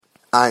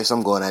Alright, so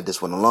I'm going at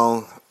this one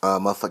alone.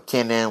 Motherfucker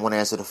Kenan want to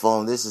answer the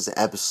phone. This is an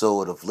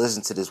episode of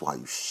Listen to This While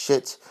You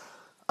Shit,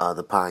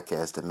 the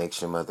podcast that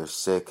makes your mother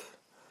sick.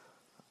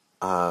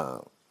 I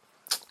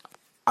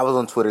was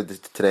on Twitter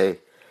today,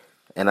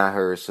 and I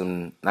heard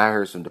some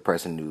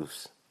depressing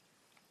news.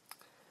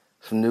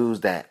 Some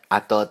news that I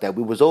thought that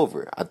we was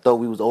over. I thought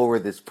we was over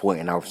this point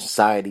in our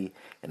society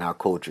and our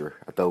culture.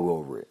 I thought we were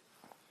over it.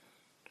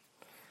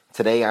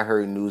 Today I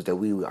heard news that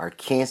we are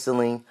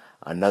canceling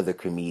another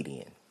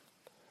comedian.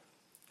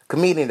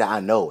 Comedian that I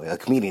know, a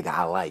comedian that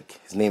I like.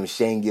 His name is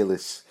Shane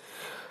Gillis.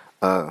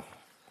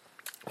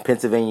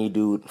 Pennsylvania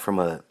dude from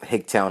a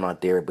hick town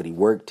out there, but he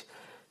worked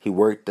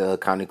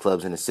comedy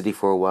clubs in the city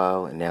for a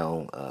while, and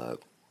now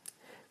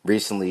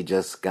recently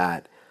just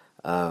got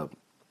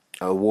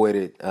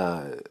awarded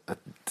the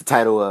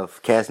title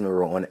of cast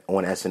member on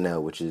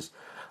SNL, which is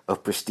a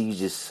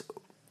prestigious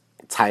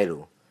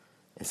title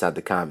inside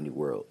the comedy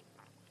world.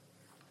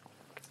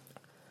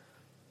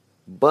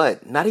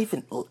 But not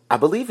even, I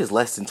believe it's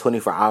less than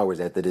 24 hours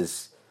after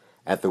it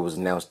was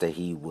announced that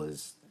he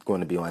was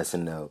going to be on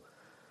SNL.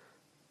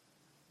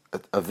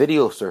 A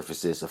video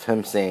surfaces of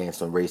him saying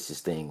some racist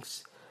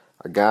things.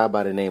 A guy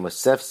by the name of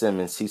Seth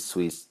Simmons, he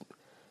tweets,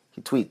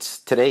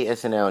 today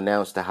SNL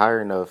announced the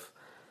hiring of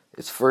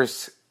its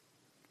first,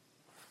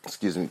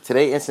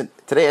 today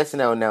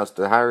SNL announced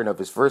the hiring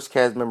of its first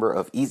cast member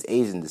of East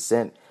Asian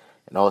descent,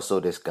 and also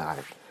this guy.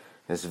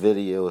 This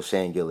video of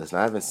Shane Gillis. Now,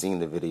 I haven't seen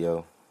the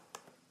video.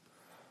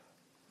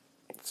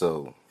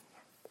 So,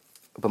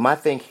 but my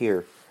thing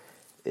here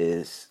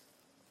is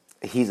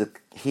he's a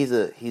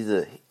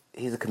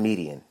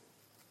comedian.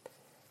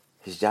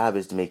 His job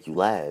is to make you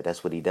laugh.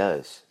 That's what he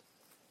does.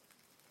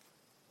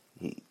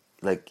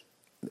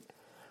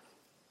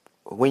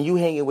 When you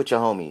hanging with your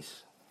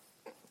homies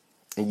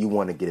and you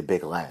want to get a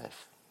big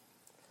laugh,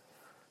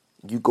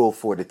 you go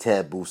for the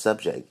taboo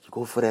subject. You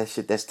go for that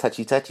shit that's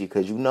touchy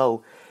because you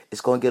know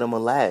it's gonna get them a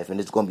laugh, and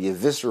it's gonna be a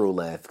visceral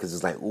laugh because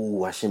it's like,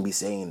 ooh, I shouldn't be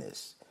saying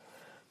this.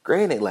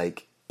 Granted,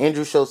 like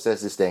Andrew Schultz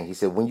says this thing. He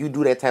said, when you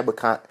do that type of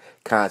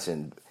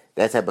content,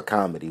 that type of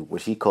comedy,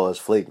 which he calls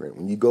flagrant,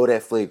 when you go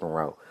that flagrant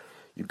route,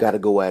 you got to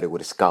go at it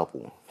with a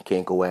scalpel. You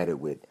can't go at it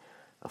with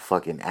a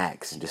fucking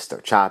axe and just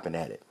start chopping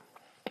at it.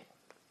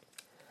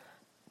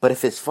 But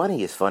if it's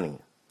funny, it's funny.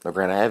 Now,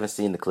 granted, I haven't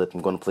seen the clip.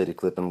 I'm going to play the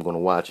clip and I'm going to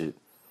watch it.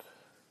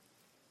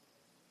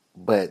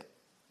 But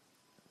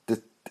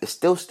it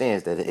still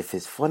stands that if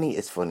it's funny,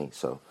 it's funny.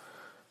 So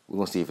we're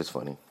going to see if it's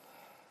funny.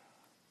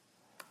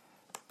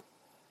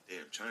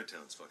 Damn,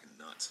 Chinatown's fucking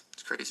nuts.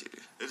 It's crazy,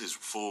 dude. It is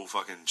full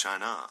fucking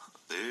China.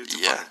 Dude, it's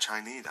fucking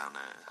Chinese down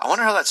there. I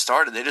wonder how that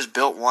started. They just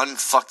built one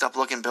fucked up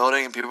looking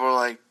building and people were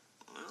like,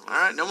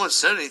 alright, no one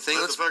said anything.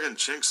 Let the fucking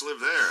chinks live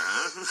there,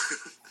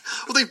 huh?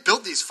 Well, they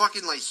built these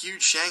fucking like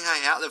huge Shanghai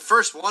houses. The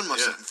first one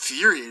must have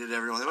infuriated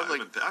everyone. They were like,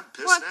 I'm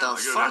pissed what now. the I go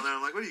fuck? down there,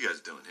 I'm like, what are you guys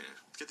doing here?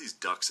 Get these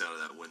ducks out of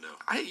that window.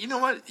 You know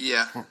what?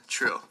 Yeah,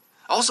 true.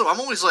 Also, I'm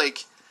always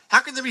like, how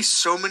can there be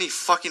so many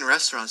fucking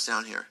restaurants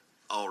down here?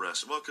 All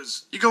rest. Well,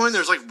 because you go in,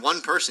 there's like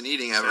one person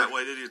eating ever. Fat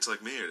white idiots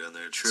like me are down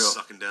there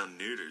sucking down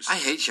neuters. I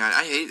hate China.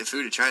 I hate the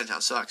food at Chinatown.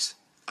 Sucks.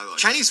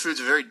 Chinese food's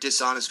a very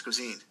dishonest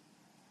cuisine.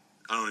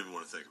 I don't even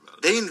want to think about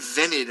it. They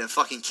invented a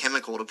fucking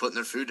chemical to put in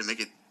their food to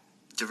make it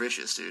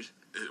delicious, dude.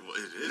 It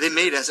is. They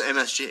made it as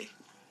MSG.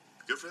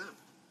 Good for them.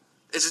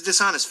 It's a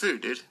dishonest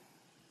food, dude.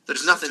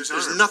 There's nothing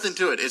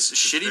to it. It's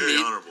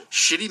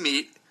shitty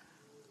meat,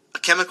 a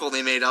chemical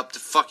they made up to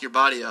fuck your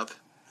body up,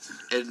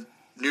 and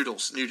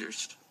neuters.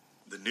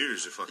 The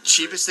neuters are fucking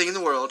cheapest thing in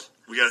the world.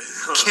 We got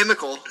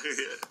chemical.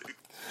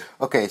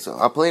 Okay, so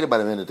I played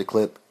about a minute of the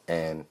clip,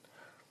 and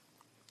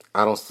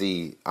I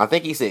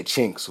think he said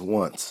chinks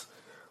once,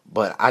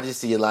 but I just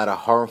see a lot of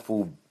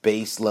harmful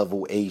base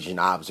level Asian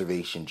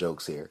observation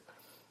jokes here.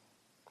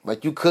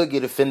 Like, you could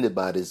get offended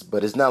by this,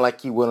 but it's not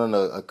like he went on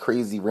a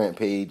crazy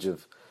rampage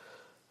of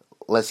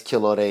let's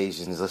kill all the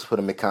Asians, let's put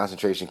them in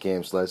concentration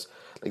camps,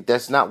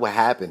 that's not what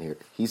happened here.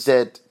 He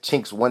said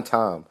chinks one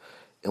time,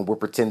 and we're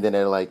pretending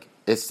that like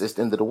it's the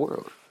end of the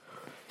world.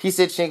 He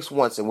said chinks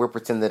once, and we're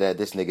pretending that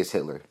this nigga's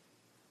Hitler.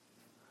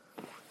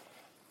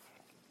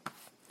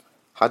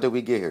 How did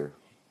we get here?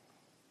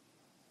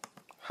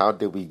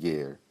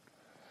 The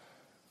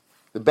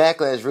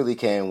backlash really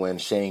came when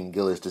Shane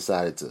Gillis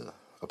decided to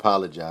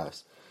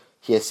apologize.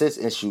 He has since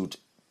issued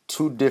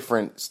two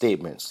different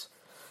statements.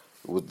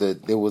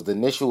 There was the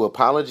initial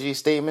apology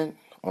statement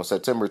on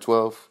September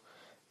 12th,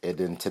 and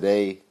then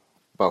today,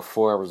 about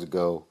 4 hours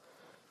ago,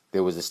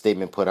 there was a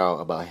statement put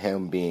out about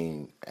him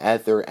being,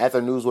 after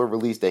news were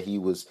released that he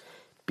was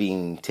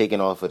being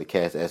taken off of the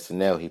cast at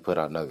SNL, he put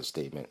out another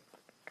statement.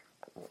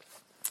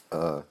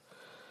 The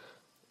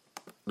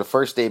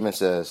first statement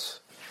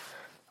says,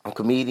 I'm a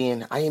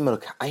comedian. I am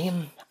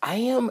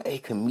a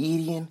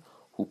comedian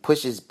who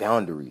pushes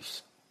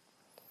boundaries.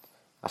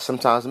 I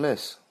sometimes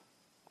miss.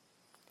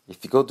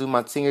 If you go through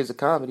my 10 years of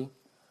comedy,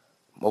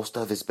 most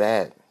of it's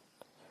bad.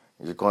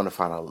 You're going to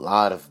find a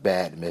lot of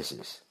bad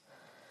misses.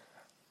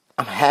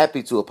 I'm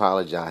happy to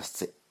apologize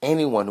to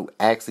anyone who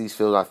actually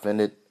feels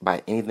offended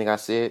by anything I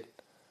said,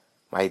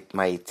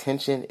 My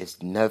intention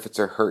is never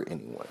to hurt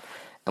anyone.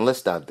 And let's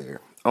stop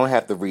there. I don't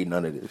have to read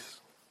none of this.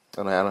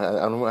 I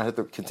don't have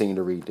to continue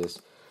to read this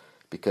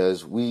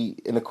because we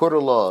in the court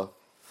of law.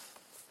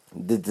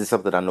 This is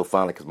something I know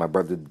finally because my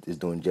brother is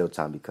doing jail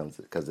time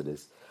because of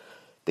this.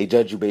 They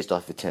judge you based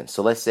off intent.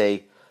 So let's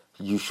say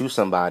you shoot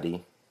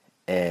somebody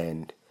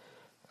and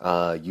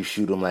you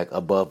shoot them like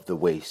above the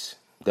waist.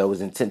 That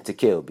was intent to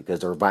kill because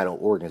there are vital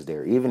organs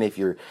there. Even if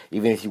you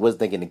wasn't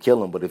thinking to kill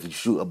them, but if you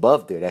shoot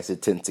above there, that's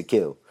intent to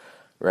kill,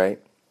 right?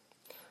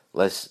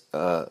 Let's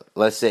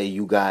say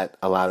you got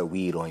a lot of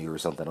weed on you or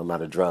something, a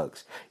lot of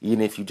drugs.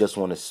 Even if you just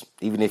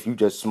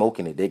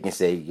smoking it, they can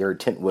say your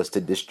intent was to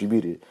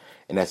distribute it,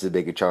 and that's a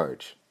bigger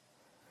charge.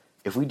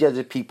 If we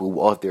judge people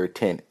off their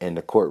intent in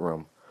the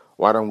courtroom,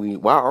 why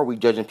are we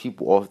judging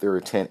people off their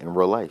intent in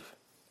real life?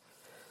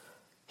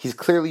 He's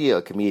clearly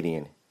a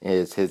comedian.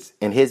 His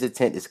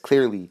intent is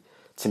clearly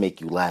to make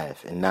you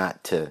laugh and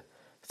not to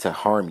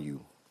harm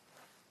you.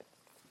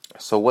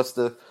 So what's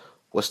the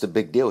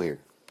big deal here?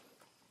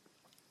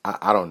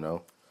 I don't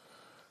know.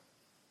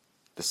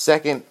 The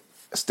second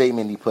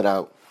statement he put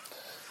out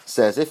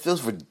says, it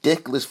feels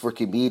ridiculous for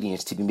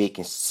comedians to be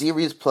making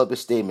serious public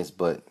statements,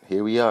 but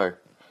here we are.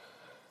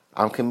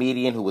 I am a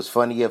comedian who was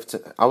funny enough to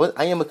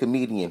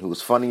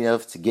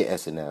get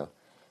SNL,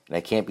 and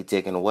that can't be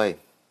taken away.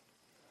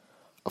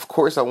 Of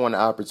course, I want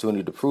an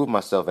opportunity to prove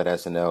myself at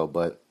SNL,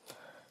 but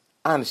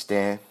I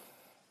understand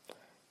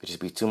it'd just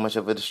be too much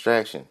of a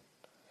distraction.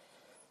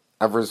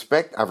 I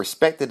respect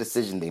the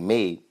decision they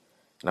made,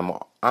 and I'm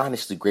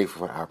honestly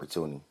grateful for the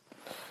opportunity.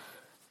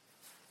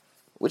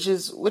 Which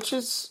is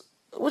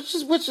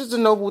the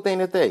noble thing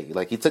to think.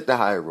 Like, he took the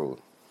higher road,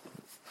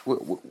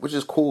 which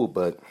is cool,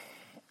 but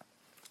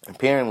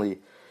apparently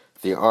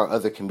there are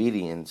other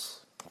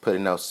comedians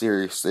putting out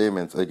serious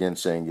statements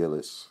against Shane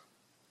Gillis.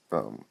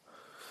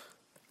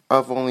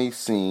 I've only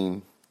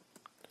seen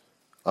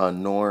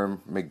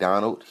Norm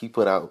Macdonald. He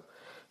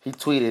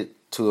tweeted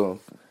to him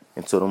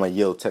and told him, like,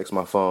 yo, text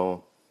my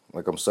phone.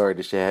 Like, I'm sorry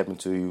this shit happened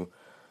to you.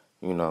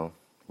 You know,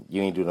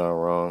 you ain't do nothing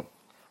wrong.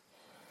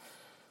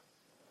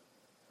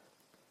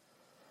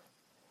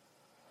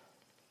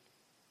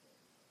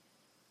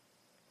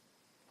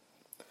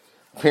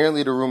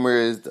 Apparently the rumor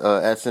is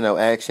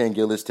SNL asked Shane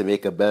Gillis to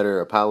make a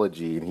better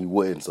apology, and he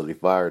wouldn't, so they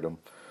fired him.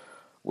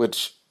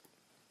 Which,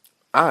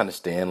 I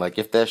understand. Like,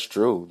 if that's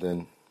true,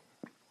 then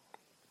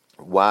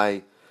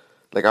why?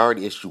 Like, I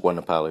already issued one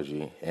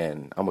apology,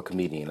 and I'm a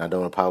comedian. I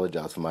don't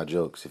apologize for my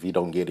jokes. If you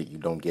don't get it, you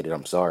don't get it.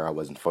 I'm sorry, I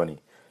wasn't funny.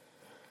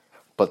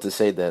 But to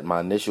say that my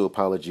initial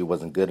apology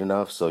wasn't good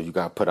enough, so you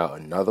got to put out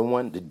another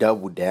one to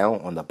double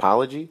down on the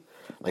apology?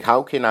 Like,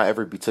 how can I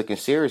ever be taken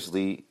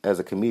seriously as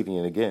a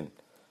comedian again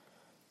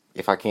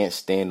if I can't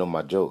stand on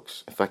my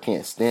jokes? If I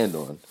can't stand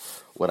on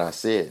what I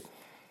said?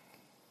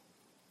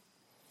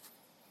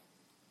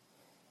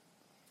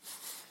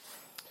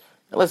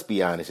 Now, let's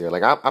be honest here.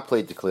 Like, I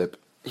played the clip.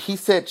 He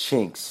said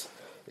chinks.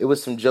 It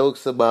was some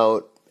jokes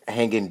about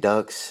hanging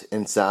ducks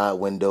inside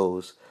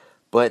windows,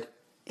 but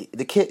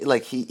the kid,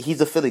 like,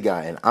 he's a Philly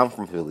guy, and I'm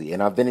from Philly,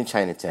 and I've been in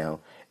Chinatown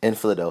in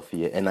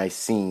Philadelphia, and I've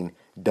seen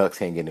ducks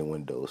hanging in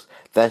windows.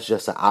 That's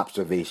just an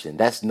observation.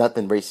 That's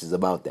nothing racist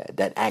about that.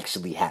 That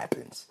actually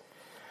happens.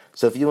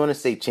 So if you want to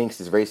say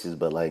chinks is racist,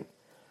 but, like,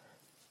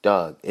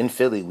 dog, in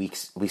Philly,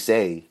 we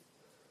say,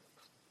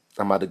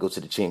 I'm about to go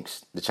to the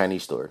Chinks, the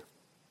Chinese store.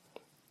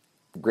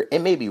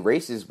 It may be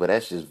racist, but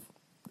that's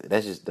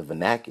just the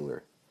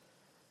vernacular.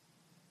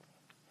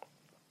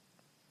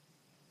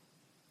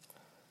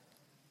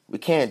 We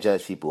can't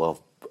judge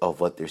people of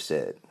what they're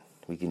said.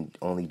 We can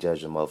only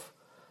judge them of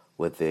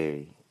what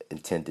they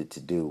intended to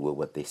do with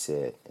what they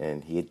said.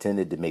 And he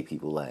intended to make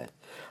people laugh.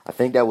 I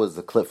think that was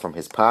the clip from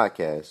his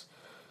podcast.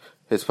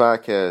 His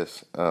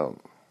podcast,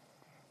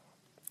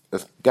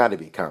 it's got to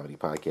be a comedy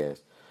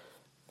podcast.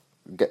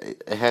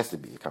 It has to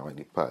be a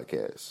comedy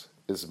podcast.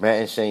 It's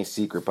Matt and Shane's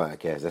Secret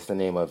Podcast. That's the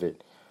name of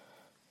it.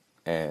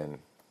 And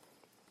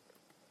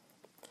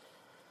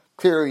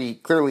clearly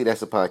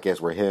that's a podcast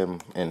where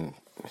him and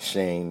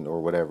Shane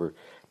or whatever,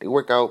 they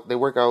work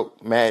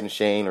out Matt and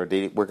Shane, or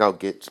they work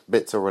out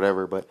bits or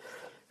whatever. But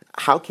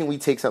how can we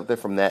take something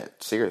from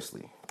that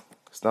seriously?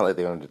 It's not like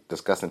they're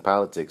discussing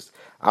politics.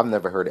 I've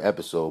never heard an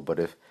episode, but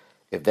if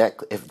that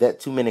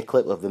 2-minute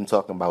clip of them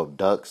talking about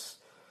ducks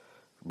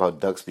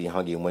being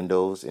hung in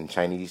windows in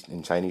Chinese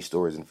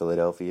stores in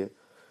Philadelphia,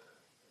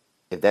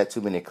 if that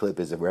 2-minute clip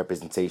is a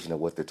representation of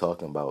what they're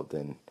talking about,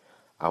 then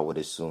I would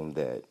assume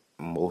that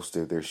most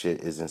of their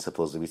shit isn't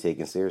supposed to be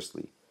taken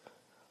seriously.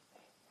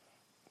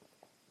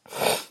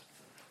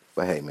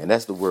 But hey, man,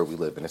 that's the world we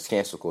live in. It's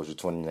cancel culture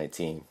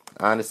 2019.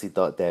 I honestly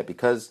thought that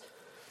because,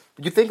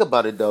 you think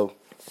about it though,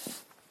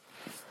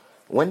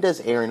 when does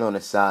erring on the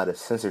side of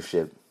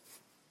censorship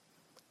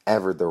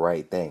ever the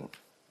right thing?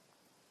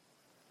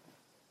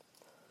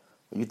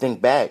 When you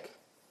think back,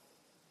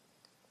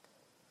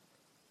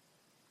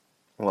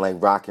 when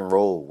like rock and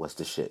roll was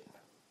the shit.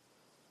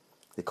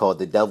 They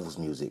called it the devil's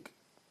music.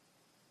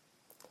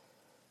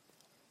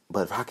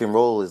 But rock and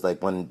roll is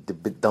like one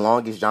of the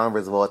longest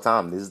genres of all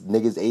time. This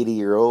niggas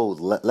 80-year-old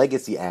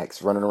legacy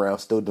acts running around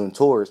still doing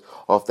tours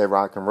off that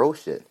rock and roll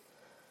shit.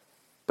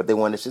 But they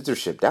wanted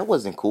censorship. That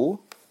wasn't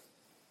cool.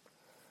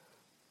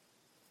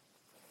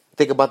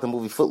 Think about the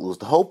movie Footloose.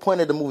 The whole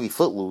point of the movie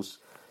Footloose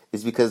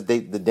is because the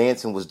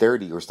dancing was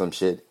dirty or some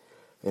shit,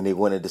 and they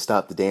wanted to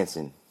stop the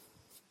dancing.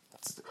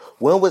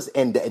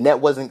 And that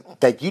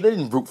wasn't like, you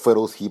didn't root for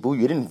those people.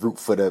 You didn't root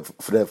for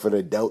the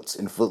adults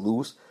in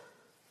Footloose.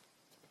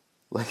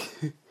 Like,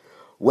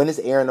 when is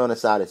erring on the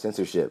side of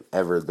censorship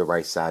ever the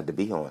right side to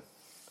be on?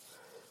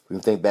 We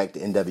can think back to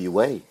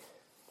NWA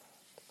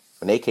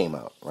when they came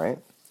out, right?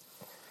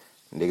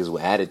 Niggas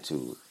with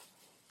attitude.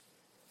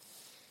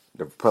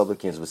 The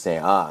Republicans were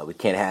saying, we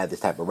can't have this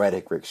type of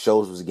rhetoric.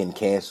 Shows was getting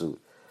canceled.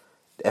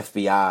 The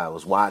FBI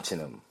was watching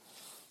them.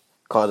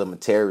 Called them a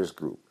terrorist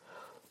group.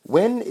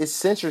 When is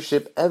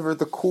censorship ever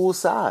the cool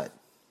side?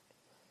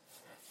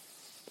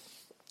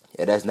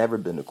 Yeah, that's never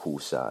been the cool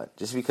side.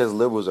 Just because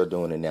liberals are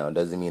doing it now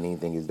doesn't mean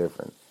anything is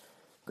different.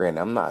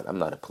 Granted, I'm not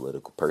a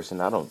political person.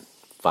 I don't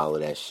follow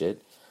that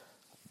shit.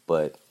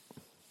 But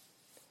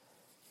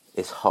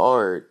it's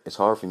hard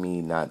for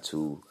me not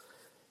to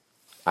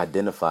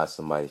identify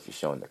somebody if you're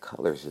showing their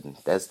colors, and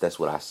that's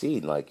what I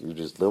see. Like, you're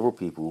just liberal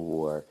people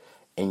who are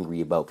angry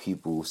about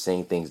people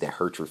saying things that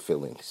hurt your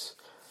feelings.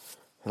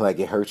 Like,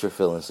 it hurts your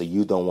feelings, so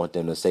you don't want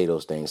them to say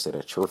those things so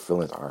that your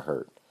feelings aren't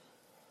hurt.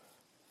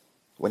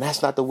 When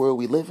that's not the world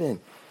we live in. And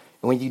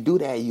when you do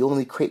that, you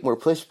only create more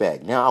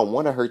pushback. Now I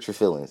want to hurt your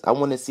feelings. I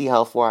want to see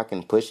how far I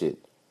can push it.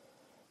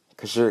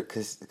 Cause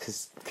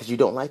you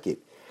don't like it.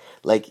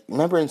 Like,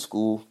 remember in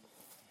school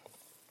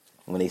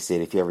when they said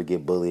if you ever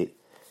get bullied,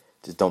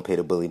 just don't pay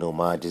the bully no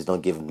mind. Just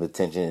don't give him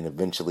attention, and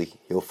eventually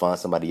he'll find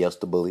somebody else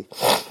to bully.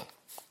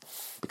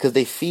 Because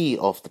they feed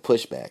off the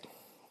pushback.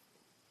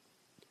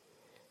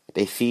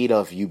 They feed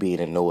off you being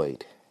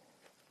annoyed.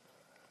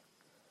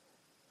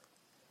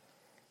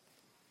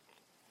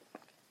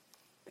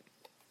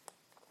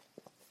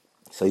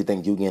 So you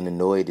think you getting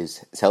annoyed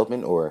is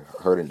helping or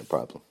hurting the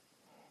problem?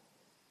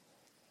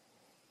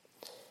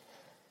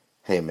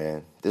 Hey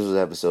man, this was an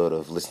episode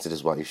of Listen to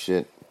This While You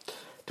Shit,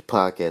 the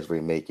podcast where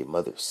you make your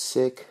mother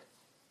sick.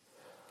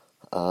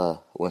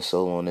 Went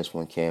solo on this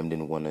one. Cam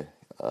didn't want to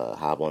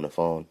hop on the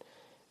phone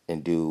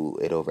and do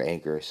it over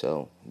Anchor,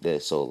 so did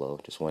it solo.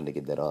 Just wanted to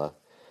get that off.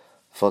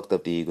 Fucked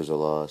up the Eagles are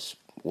lost.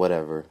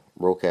 Whatever.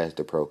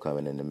 Rollcaster Pro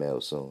coming in the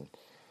mail soon.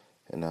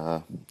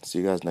 And see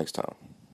you guys next time.